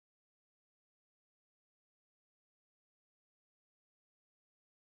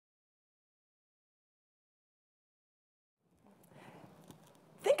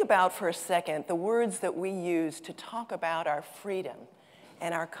about for a second the words that we use to talk about our freedom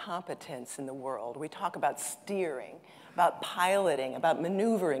and our competence in the world. We talk about steering, about piloting, about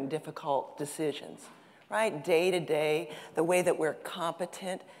maneuvering difficult decisions, right? Day to day, the way that we're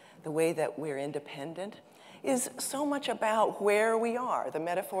competent, the way that we're independent is so much about where we are. The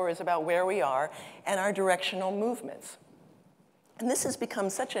metaphor is about where we are and our directional movements. And this has become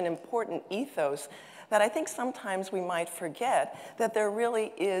such an important ethos that I think sometimes we might forget that there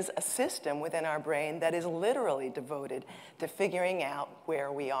really is a system within our brain that is literally devoted to figuring out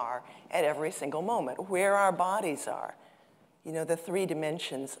where we are at every single moment, where our bodies are. You know, the 3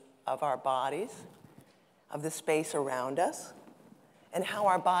 dimensions of our bodies, of the space around us, and how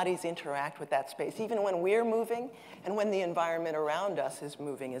our bodies interact with that space, even when we're moving and when the environment around us is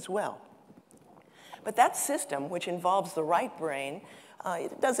moving as well. But that system, which involves the right brain,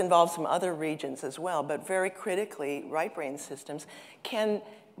 it does involve some other regions as well, but very critically, right brain systems can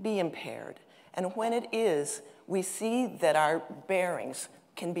be impaired. And when it is, we see that our bearings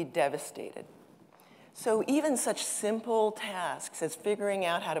can be devastated. So even such simple tasks as figuring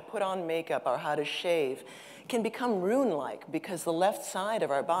out how to put on makeup or how to shave can become rune-like because the left side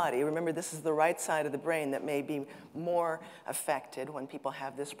of our body, remember this is the right side of the brain that may be more affected when people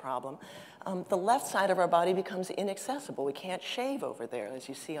have this problem, the left side of our body becomes inaccessible. We can't shave over there, as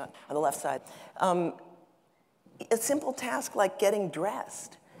you see on the left side. A simple task like getting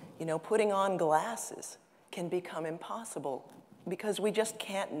dressed, you know, putting on glasses can become impossible because we just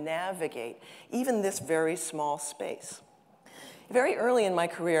can't navigate even this very small space. Very early in my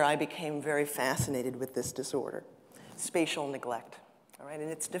career, I became very fascinated with this disorder, spatial neglect. All right? And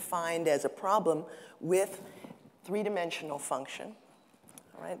it's defined as a problem with 3-dimensional function,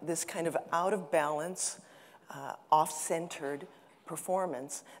 all right? This kind of out of balance, off-centered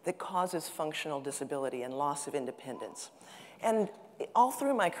performance that causes functional disability and loss of independence. And all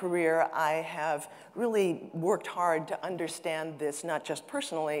through my career, I have really worked hard to understand this, not just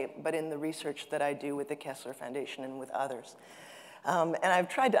personally, but in the research that I do with the Kessler Foundation and with others. And I've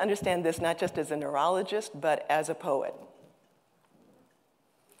tried to understand this not just as a neurologist, but as a poet.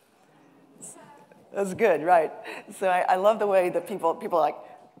 That's good, right? So I love the way that people are like,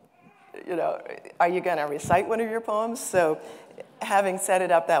 you know, are you going to recite one of your poems? So having set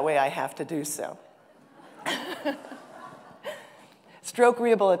it up that way, I have to do so. Stroke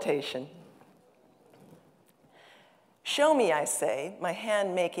rehabilitation. Show me, I say, my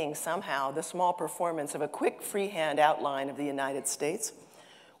hand making somehow the small performance of a quick freehand outline of the United States.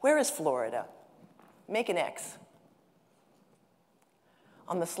 Where is Florida? Make an X.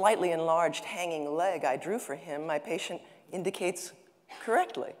 On the slightly enlarged hanging leg I drew for him, my patient indicates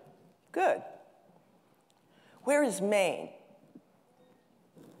correctly. Good. Where is Maine?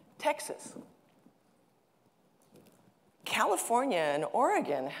 Texas. California and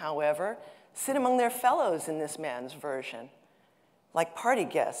Oregon, however, sit among their fellows in this man's version, like party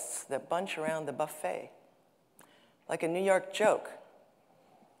guests that bunch around the buffet, like a New York joke,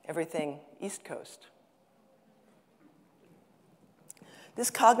 everything East Coast. This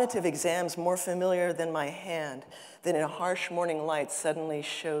cognitive exam's more familiar than my hand, that in a harsh morning light suddenly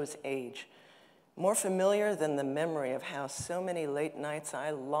shows age. More familiar than the memory of how so many late nights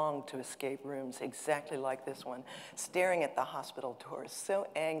I longed to escape rooms exactly like this one, staring at the hospital doors, so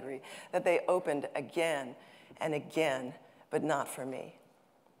angry that they opened again and again, but not for me.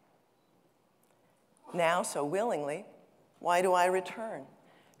 Now, so willingly, why do I return,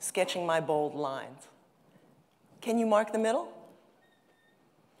 sketching my bold lines? Can you mark the middle?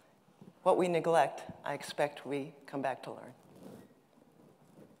 What we neglect, I expect we come back to learn.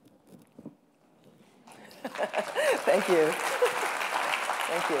 Thank you.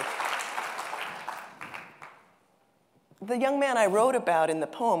 Thank you. The young man I wrote about in the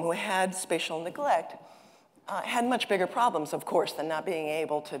poem who had spatial neglect had much bigger problems, of course, than not being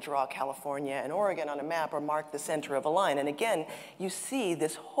able to draw California and Oregon on a map or mark the center of a line. And again, you see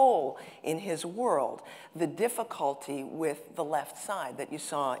this hole in his world, the difficulty with the left side that you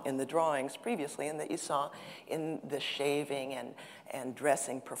saw in the drawings previously and that you saw in the shaving and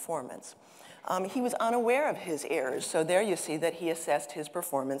dressing performance. He was unaware of his errors, so there you see that he assessed his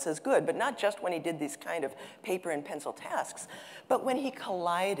performance as good, but not just when he did these kind of paper and pencil tasks, but when he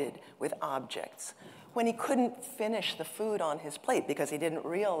collided with objects, when he couldn't finish the food on his plate because he didn't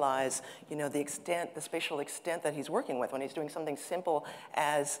realize, you know, the spatial extent that he's working with when he's doing something simple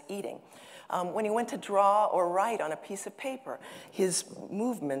as eating. When he went to draw or write on a piece of paper, his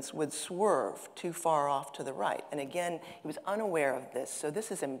movements would swerve too far off to the right. And again, he was unaware of this. So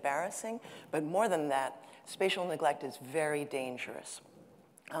this is embarrassing, but more than that, spatial neglect is very dangerous.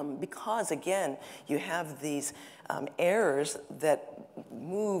 Because, again, you have these errors that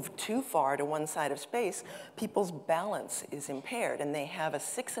move too far to one side of space, people's balance is impaired, and they have a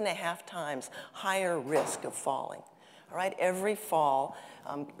 6.5 times higher risk of falling. All right, every fall,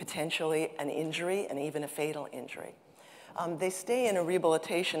 potentially an injury and even a fatal injury. They stay in a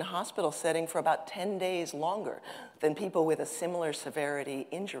rehabilitation hospital setting for about 10 days longer than people with a similar severity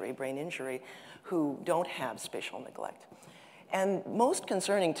injury, brain injury, who don't have spatial neglect. And most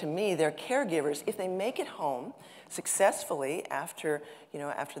concerning to me, their caregivers, if they make it home successfully after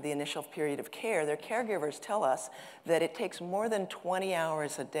the initial period of care, their caregivers tell us that it takes more than 20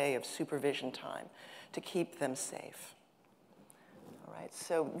 hours a day of supervision time to keep them safe. All right,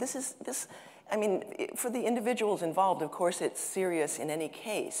 so I mean, for the individuals involved, of course, it's serious in any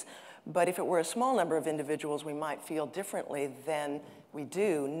case. But if it were a small number of individuals, we might feel differently than we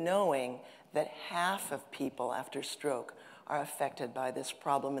do, knowing that half of people after stroke are affected by this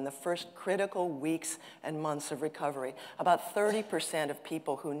problem in the first critical weeks and months of recovery. About 30% of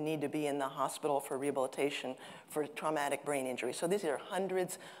people who need to be in the hospital for rehabilitation for traumatic brain injury. So these are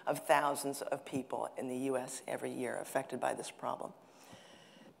hundreds of thousands of people in the US every year affected by this problem.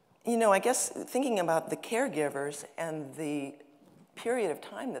 You know, I guess thinking about the caregivers and the period of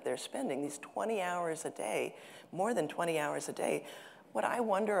time that they're spending, these 20 hours a day, more than 20 hours a day, what I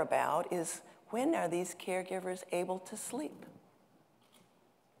wonder about is, when are these caregivers able to sleep?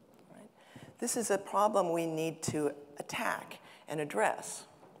 Right? This is a problem we need to attack and address.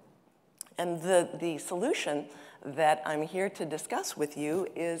 And the solution that I'm here to discuss with you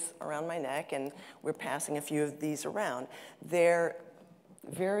is around my neck, and we're passing a few of these around. They're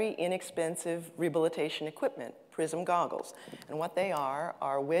very inexpensive rehabilitation equipment, prism goggles. And what they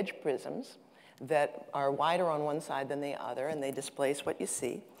are wedge prisms that are wider on one side than the other, and they displace what you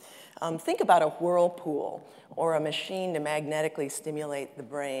see. Think about a whirlpool or a machine to magnetically stimulate the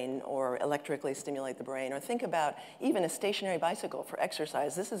brain or electrically stimulate the brain, or think about even a stationary bicycle for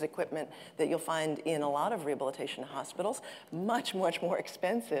exercise. This is equipment that you'll find in a lot of rehabilitation hospitals, much, much more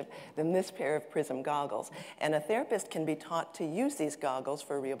expensive than this pair of prism goggles. And a therapist can be taught to use these goggles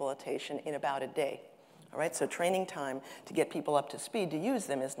for rehabilitation in about a day. All right, so training time to get people up to speed to use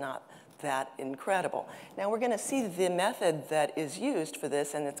them is not that incredible. Now we're going to see the method that is used for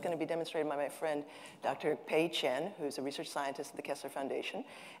this, and it's going to be demonstrated by my friend Dr. Pei Chen, who's a research scientist at the Kessler Foundation.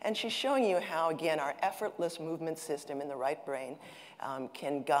 And she's showing you how, again, our effortless movement system in the right brain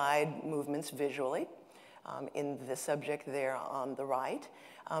can guide movements visually in the subject there on the right.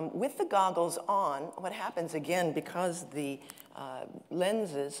 With the goggles on, what happens, again, because the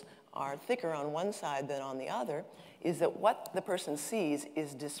lenses are thicker on one side than on the other, is that what the person sees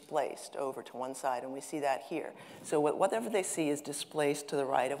is displaced over to one side, and we see that here. So whatever they see is displaced to the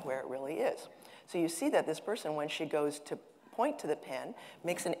right of where it really is. So you see that this person, when she goes to point to the pen,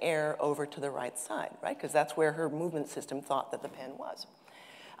 makes an error over to the right side, right? Because that's where her movement system thought that the pen was.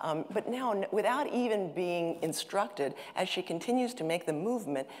 But now, without even being instructed, as she continues to make the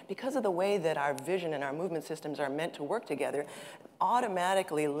movement, because of the way that our vision and our movement systems are meant to work together,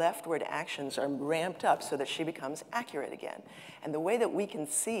 automatically leftward actions are ramped up so that she becomes accurate again. And the way that we can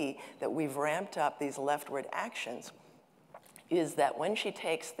see that we've ramped up these leftward actions is that when she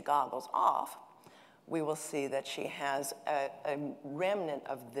takes the goggles off, we will see that she has a remnant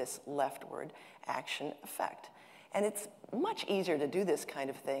of this leftward action effect. And it's much easier to do this kind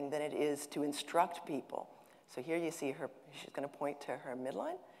of thing than it is to instruct people. So here you see her, she's going to point to her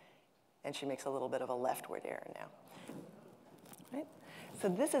midline, and she makes a little bit of a leftward error now. Right? So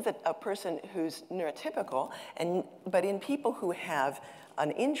this is a person who's neurotypical, but in people who have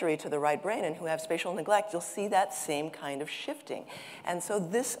an injury to the right brain and who have spatial neglect, you'll see that same kind of shifting. And so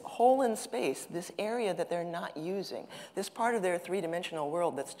this hole in space, this area that they're not using, this part of their three-dimensional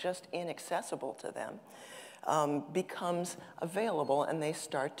world that's just inaccessible to them, becomes available, and they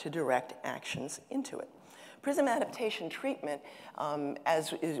start to direct actions into it. Prism adaptation treatment,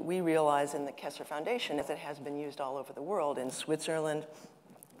 as we realize in the Kessler Foundation, as it has been used all over the world, in Switzerland,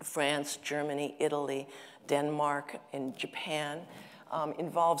 France, Germany, Italy, Denmark, and Japan,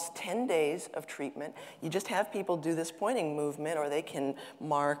 involves 10 days of treatment. You just have people do this pointing movement, or they can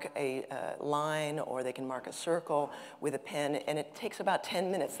mark a line, or they can mark a circle with a pen, and it takes about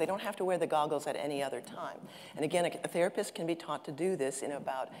 10 minutes. They don't have to wear the goggles at any other time. And again, a therapist can be taught to do this in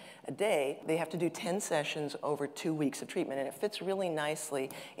about a day. They have to do 10 sessions over 2 weeks of treatment, and it fits really nicely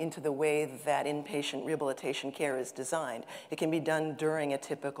into the way that inpatient rehabilitation care is designed. It can be done during a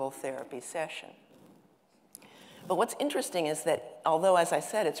typical therapy session. But what's interesting is that although, as I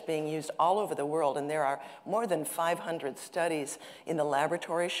said, it's being used all over the world, and there are more than 500 studies in the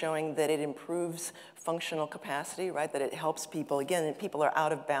laboratory showing that it improves functional capacity, right? That it helps people, again, if people are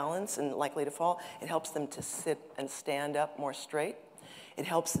out of balance and likely to fall, it helps them to sit and stand up more straight. It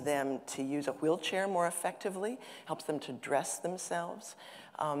helps them to use a wheelchair more effectively, helps them to dress themselves.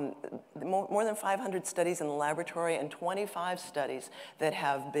 More than 500 studies in the laboratory and 25 studies that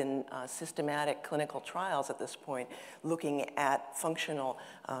have been systematic clinical trials at this point looking at functional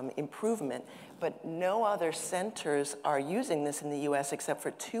improvement. But no other centers are using this in the US except for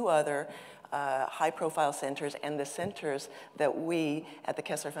 2 other high-profile centers and the centers that we at the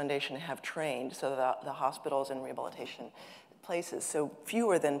Kessler Foundation have trained, so the hospitals and rehabilitation places, so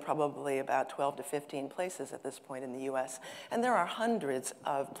fewer than probably about 12 to 15 places at this point in the US. And there are hundreds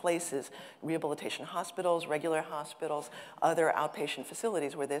of places, rehabilitation hospitals, regular hospitals, other outpatient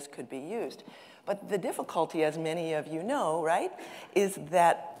facilities where this could be used. But the difficulty, as many of you know, right, is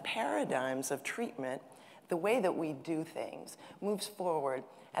that paradigms of treatment, the way that we do things, moves forward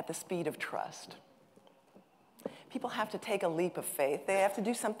at the speed of trust. People have to take a leap of faith. They have to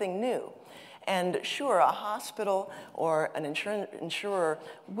do something new. And sure, a hospital or an insurer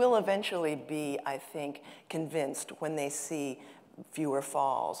will eventually be, I think, convinced when they see fewer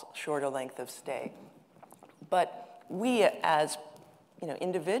falls, shorter length of stay. But we as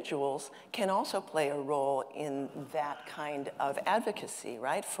individuals can also play a role in that kind of advocacy,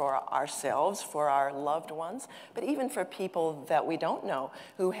 right? For ourselves, for our loved ones, but even for people that we don't know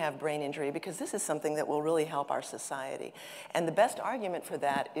who have brain injury, because this is something that will really help our society. And the best argument for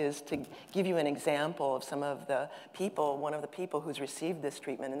that is to give you an example of some of the people, one of the people who's received this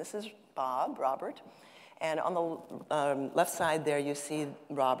treatment, and this is Robert. And on the left side there, you see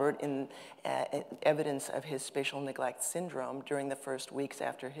Robert in evidence of his spatial neglect syndrome during the first weeks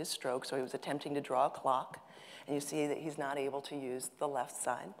after his stroke. So he was attempting to draw a clock. And you see that he's not able to use the left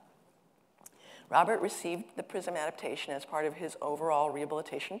side. Robert received the PRISM adaptation as part of his overall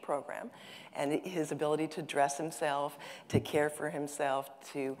rehabilitation program. And his ability to dress himself, to care for himself,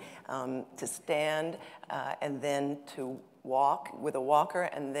 to stand, and then to walk with a walker,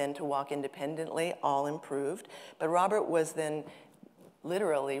 and then to walk independently, all improved. But Robert was then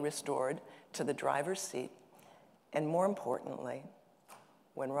literally restored to the driver's seat. And more importantly,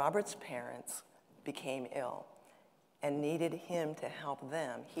 when Robert's parents became ill and needed him to help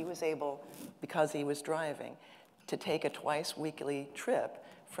them, he was able, because he was driving, to take a twice-weekly trip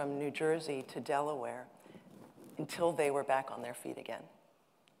from New Jersey to Delaware until they were back on their feet again.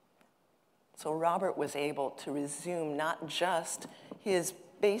 So Robert was able to resume not just his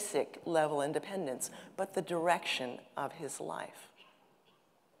basic level independence, but the direction of his life.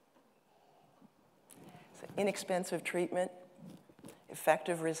 So inexpensive treatment,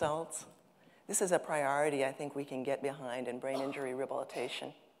 effective results. This is a priority I think we can get behind in brain injury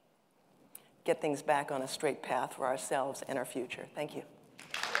rehabilitation. Get things back on a straight path for ourselves and our future. Thank you.